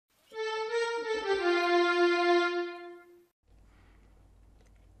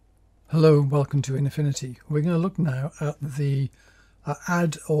Hello and welcome to Affinity. We're going to look now at the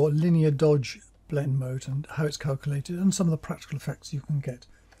add or linear dodge blend mode and how it's calculated and some of the practical effects you can get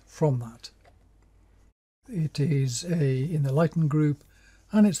from that. It is in the lighten group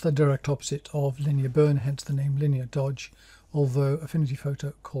and it's the direct opposite of linear burn, hence the name linear dodge, although Affinity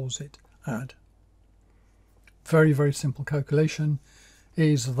Photo calls it add. Very simple calculation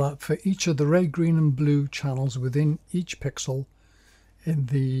is that for each of the red, green and blue channels within each pixel, in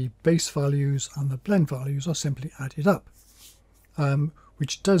the base values and the blend values are simply added up,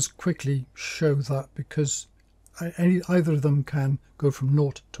 which does quickly show that because either of them can go from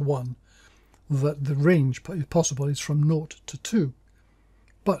 0 to 1, that the range possible is from 0 to 2.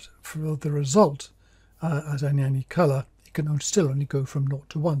 But for the result, as in any colour, it can still only go from 0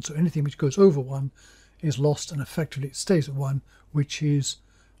 to 1. So anything which goes over 1 is lost and effectively it stays at 1, which is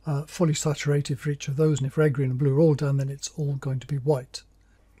fully saturated for each of those, and if red, green and blue are all done, then it's all going to be white.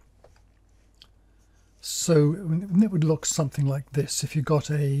 So it would look something like this. If you've got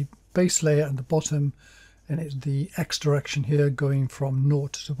a base layer at the bottom and it's the X direction here going from 0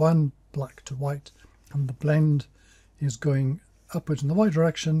 to 1, black to white, and the blend is going upwards in the Y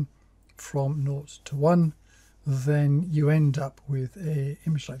direction from 0 to 1, then you end up with an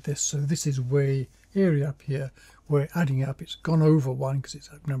image like this. So this is way area up here where adding up it's gone over 1 because it's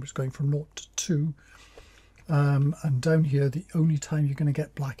remember it's going from 0 to 2, and down here the only time you're going to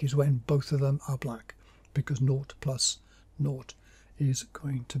get black is when both of them are black, because 0 plus 0 is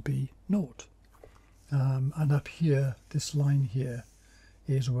going to be 0. And up here, this line here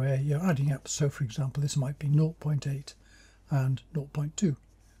is where you're adding up. So for example, this might be 0.8 and 0.2, and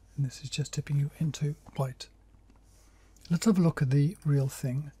this is just tipping you into white. Let's have a look at the real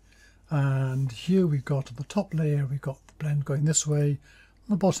thing. And here we've got the top layer, we've got the blend going this way.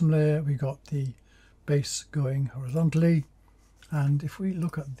 On the bottom layer, we've got the base going horizontally. And if we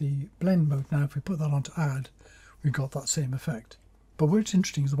look at the blend mode now, if we put that on to add, we've got that same effect. But what's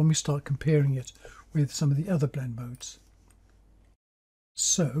interesting is when we start comparing it with some of the other blend modes.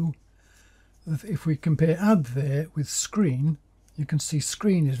 So if we compare add there with screen, you can see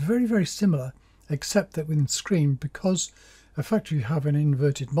screen is very similar, except that within screen, because effectively you have an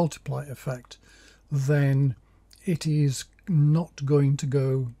inverted multiply effect, then it is not going to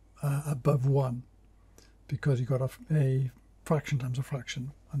go above 1, because you've got a fraction times a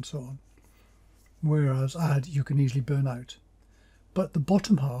fraction and so on. Whereas add you can easily burn out. But the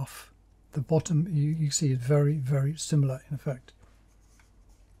bottom half, you see is very similar in effect.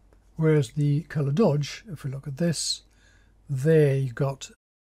 Whereas the color dodge, if we look at this, there you got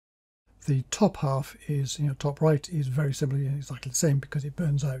the top half is, top right is very similar, exactly the same because it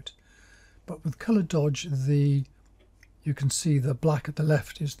burns out. But with color dodge, you can see the black at the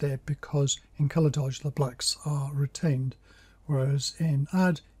left is there because in color dodge the blacks are retained, whereas in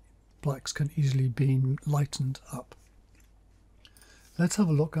add blacks can easily be lightened up. Let's have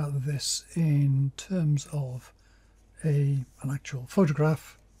a look at this in terms of an actual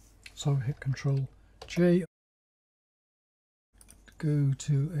photograph. So hit Control J, go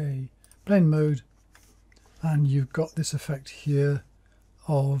to a blend mode, and you've got this effect here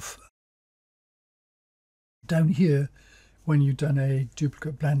of down here when you've done a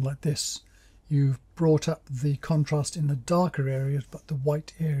duplicate blend like this, you've brought up the contrast in the darker areas, but the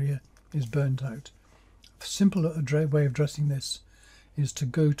white area is burnt out. A simple way of addressing this is to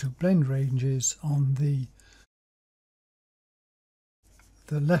go to blend ranges on the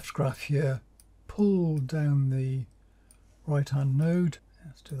left graph here, pull down the right hand node.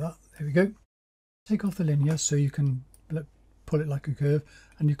 Let's do that. There we go. Take off the linear so you can pull it like a curve,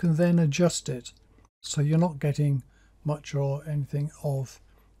 and you can then adjust it so you're not getting much or anything of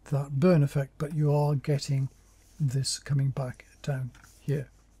that burn effect, but you are getting this coming back down here.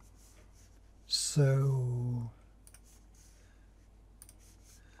 So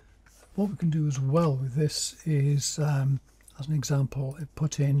what we can do as well with this is, as an example,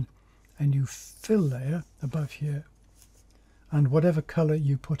 put in a new fill layer above here, and whatever color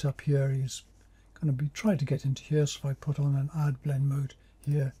you put up here is going to be try to get into here. So if I put on an add blend mode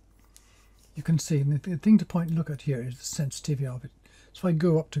here, you can see, and the thing to look at here is the sensitivity of it. So if I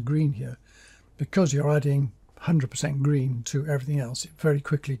go up to green here, because you're adding 100% green to everything else, it very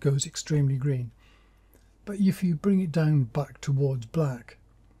quickly goes extremely green. But if you bring it down back towards black,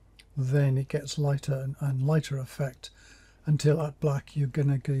 then it gets lighter and lighter effect until at black you're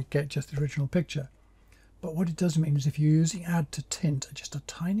going to get just the original picture. But what it does mean is if you're using add to tint, just a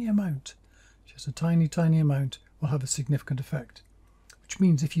tiny amount, just a tiny amount, will have a significant effect. Which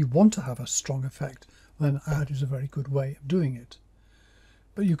means if you want to have a strong effect, then add is a very good way of doing it.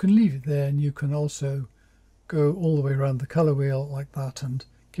 But you can leave it there, and you can also go all the way around the color wheel like that and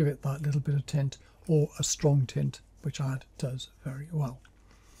give it that little bit of tint, or a strong tint, which add does very well.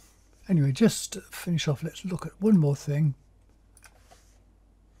 Anyway, just to finish off, let's look at one more thing,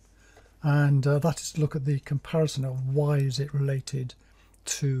 and that is to look at the comparison of why is it related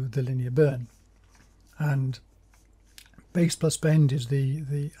to the linear burn. And base plus blend is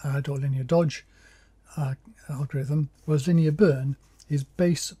the add or linear dodge algorithm, whereas linear burn is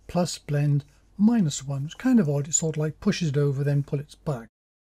base plus blend minus 1. It's kind of odd. It sort of like pushes it over, then pull it back.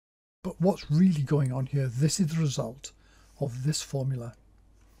 But what's really going on here, this is the result of this formula,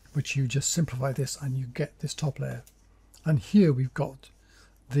 which you just simplify this and you get this top layer. And here we've got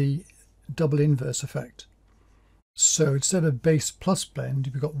the double inverse effect. So instead of base plus blend,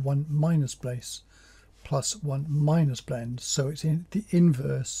 we've got 1 minus base plus 1 minus blend. So it's in the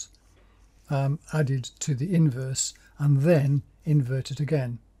inverse added to the inverse and then inverted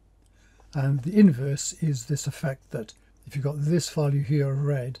again. And the inverse is this effect that if you've got this value here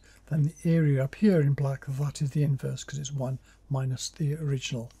red, then the area up here in black, that is the inverse because it's 1 minus the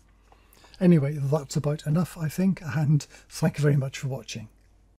original. Anyway, that's about enough, I think, and thank you very much for watching.